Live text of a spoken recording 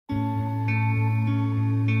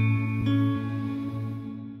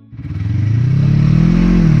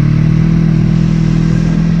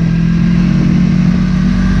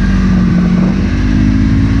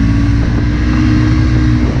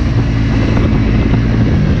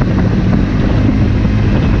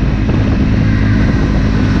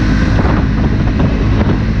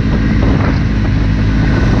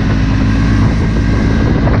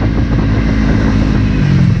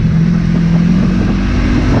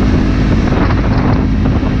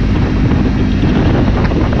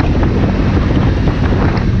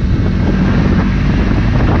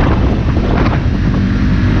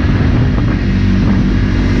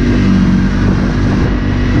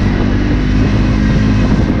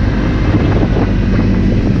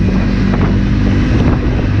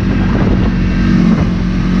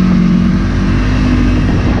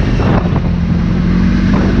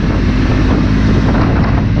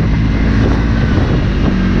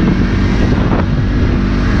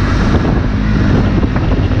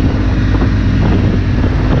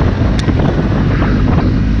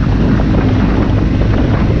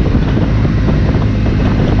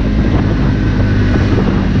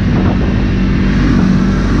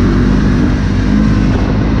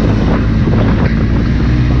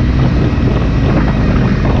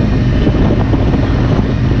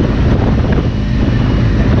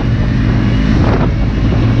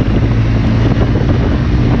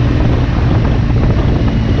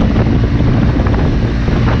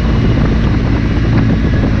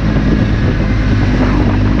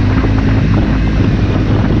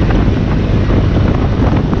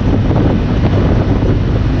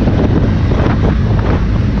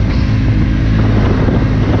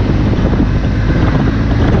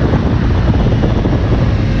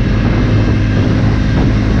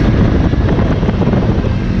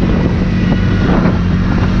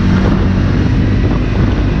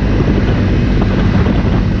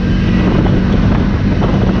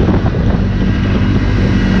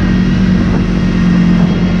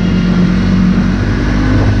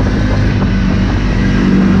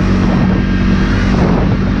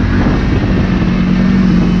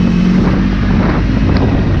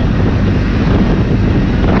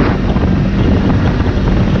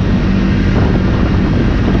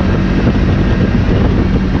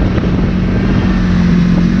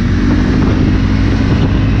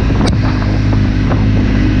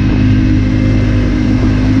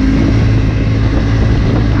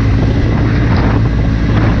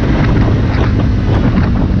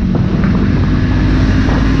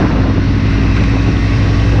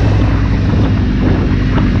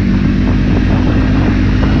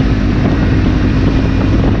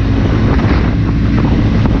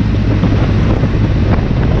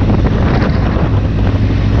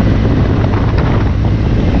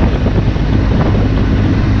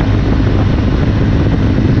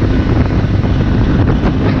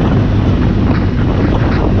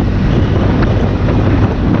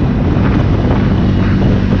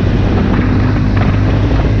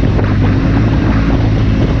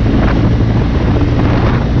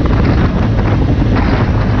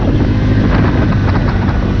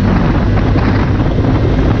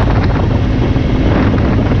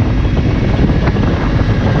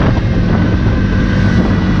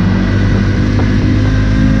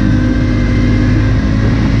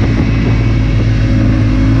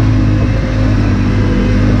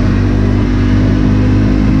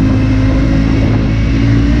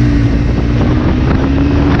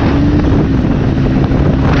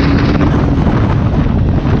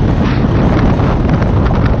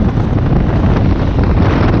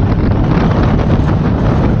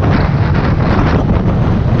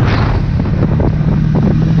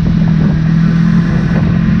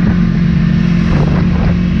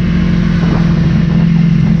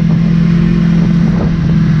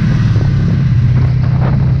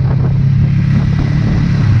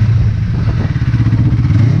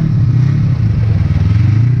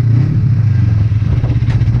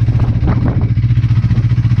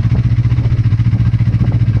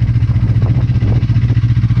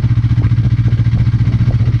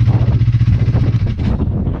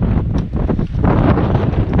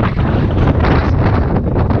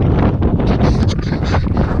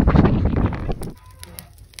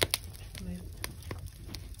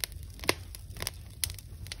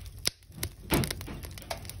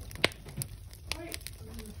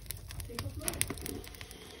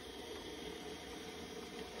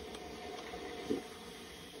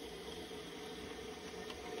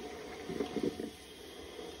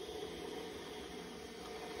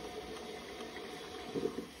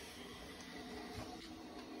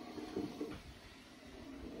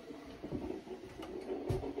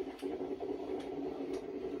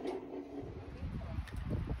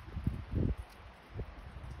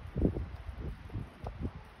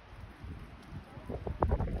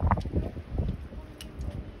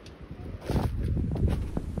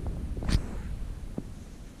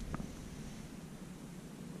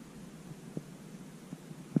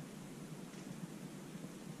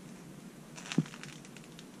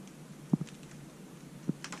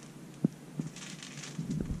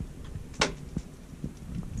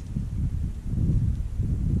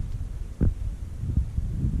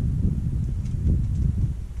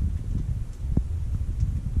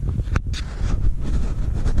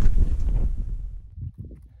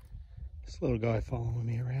Little guy following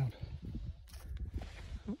me around.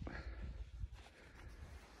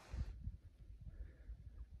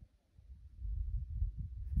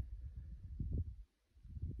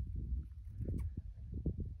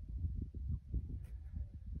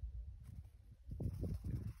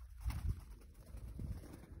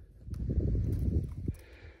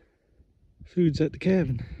 Food's at the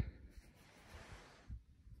cabin.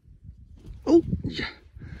 Oh, yeah.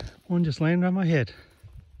 One just landed on my head.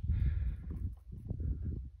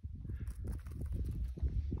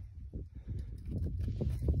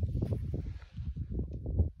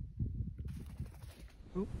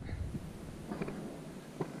 Oh.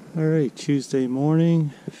 All right, Tuesday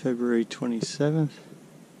morning, February 27th.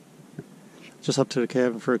 Just up to the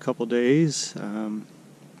cabin for a couple days. I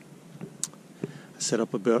set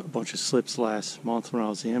up a bunch of slips last month when I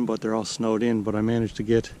was in, but they're all snowed in, but I managed to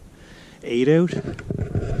get 8 out. I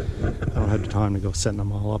don't have the time to go setting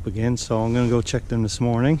them all up again, so I'm going to go check them this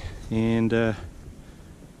morning, and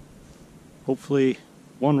hopefully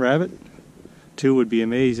 1 rabbit. 2 would be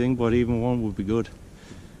amazing, but even 1 would be good.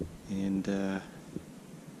 And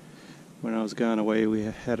when I was gone away, we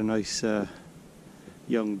had a nice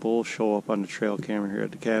young bull show up on the trail camera here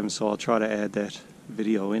at the cabin, so I'll try to add that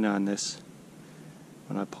video in on this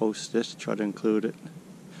when I post it, try to include it.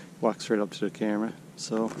 Walks right up to the camera.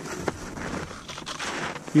 So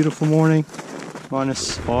beautiful morning,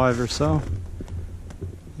 -5 or so,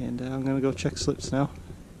 and I'm gonna go check slips now.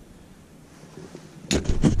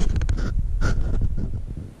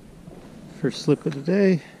 First slip of the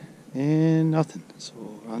day, and nothing. So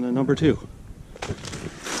on to number 2.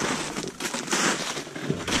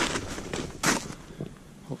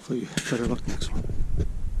 Hopefully better luck next one.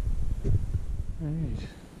 Alright,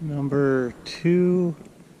 number 2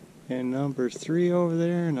 and number 3 over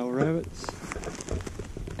there, no rabbits.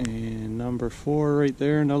 And number 4 right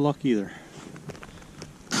there, no luck either.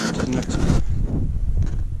 On to the next one.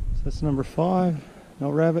 So that's number 5, no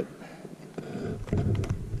rabbit.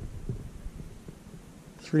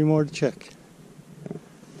 3 more to check.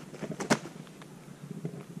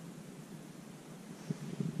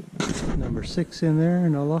 Number 6 in there,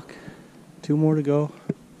 no luck. 2 more to go.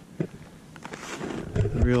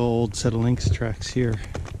 Real old set of lynx tracks here.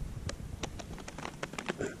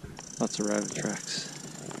 Lots of rabbit tracks.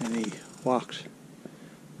 And he walked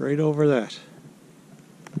right over that.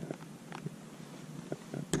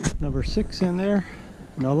 Number 6 in there,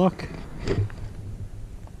 no luck.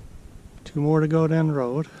 2 more to go down the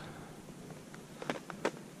road.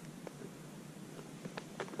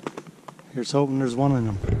 Here's hoping there's 1 in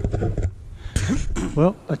them.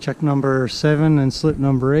 Well, I checked number 7 and slip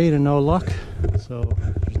number 8 and no luck. So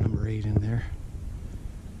there's number 8 in there.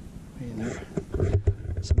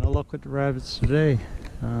 So no luck with the rabbits today.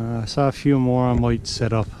 I saw a few more I might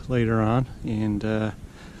set up later on, and I'm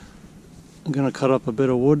gonna cut up a bit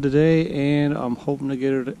of wood today, and I'm hoping to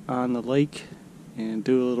get it on the lake and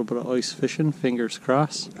do a little bit of ice fishing, fingers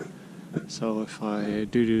crossed. So if I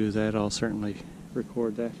do that, I'll certainly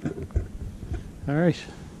record that. Alright,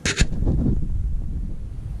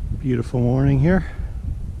 beautiful morning here.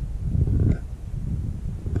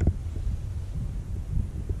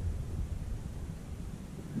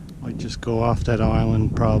 Might just go off that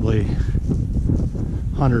island probably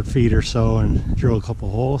 100 feet or so and drill a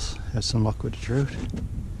couple holes, have some luck with the trout.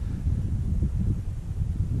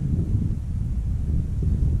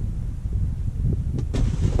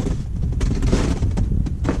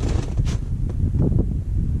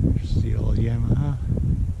 There's the old Yamaha.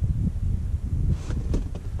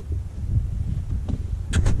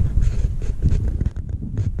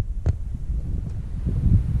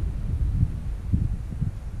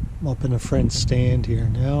 I'm up in a friend's stand here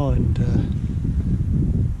now, and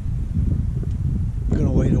I'm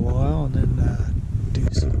gonna wait a while and then do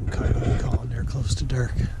some coyote calling there close to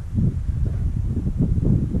dark.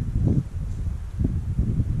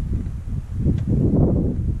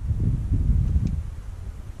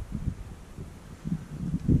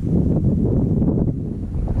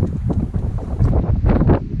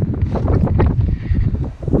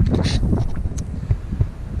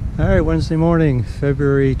 Alright, Wednesday morning,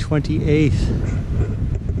 February 28th.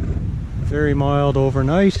 Very mild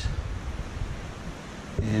overnight.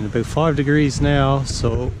 And about 5 degrees now,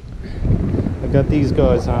 so I got these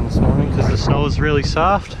guys on this morning because the snow is really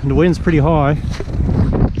soft and the wind's pretty high.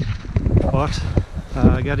 But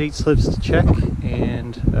I got 8 slips to check,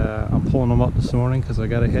 and I'm pulling them up this morning because I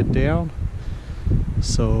got to head down.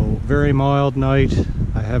 So very mild night.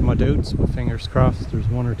 I have my doubts, but fingers crossed there's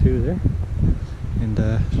 1 or 2 there. And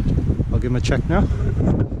I'll give them a check now.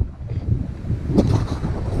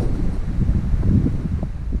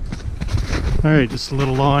 Alright, just a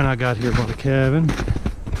little line I got here by the cabin.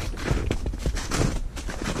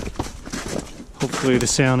 Hopefully the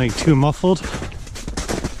sound ain't too muffled.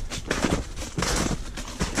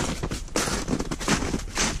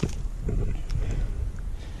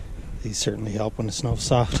 These certainly help when the snow's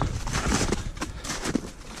soft.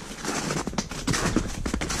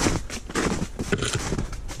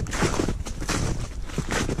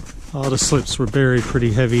 All the slips were buried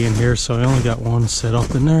pretty heavy in here, so I only got one set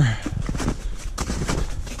up in there.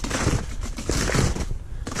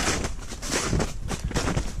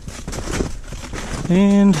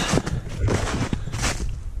 And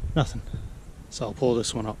nothing. So I'll pull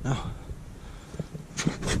this one up now.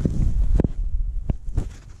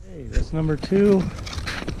 Okay, that's number 2.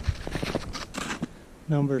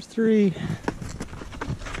 Number 3.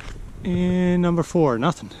 And number 4.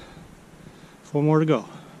 Nothing. 4 more to go.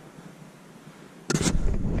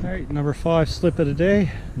 Alright, number 5 slip of the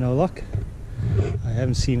day. No luck. I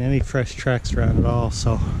haven't seen any fresh tracks around at all,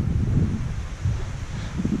 so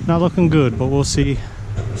not looking good, but we'll see.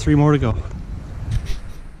 3 more to go.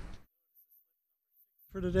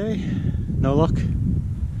 For today, no luck.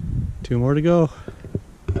 2 more to go.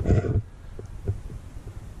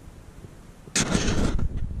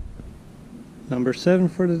 Number 7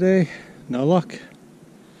 for today, no luck.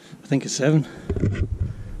 I think it's 7.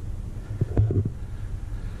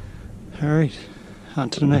 Alright, on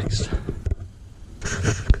to the next.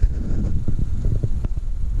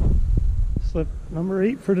 Slip number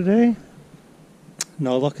 8 for today.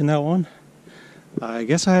 No luck in that one. I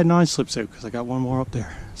guess I had 9 slips out because I got one more up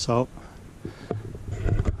there. So,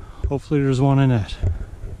 hopefully there's one in that.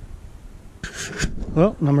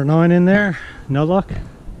 Well, number 9 in there. No luck.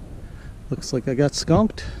 Looks like I got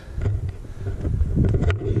skunked.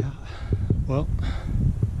 Yeah, well.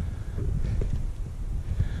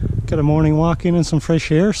 Got a morning walk in and some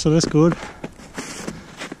fresh air, so that's good.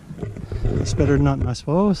 It's better than nothing, I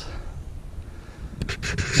suppose.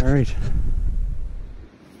 Alright.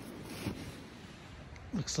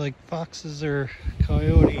 Looks like foxes or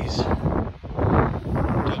coyotes dug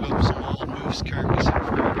up some old moose carcass in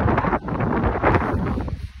front.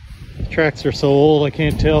 The tracks are so old I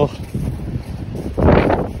can't tell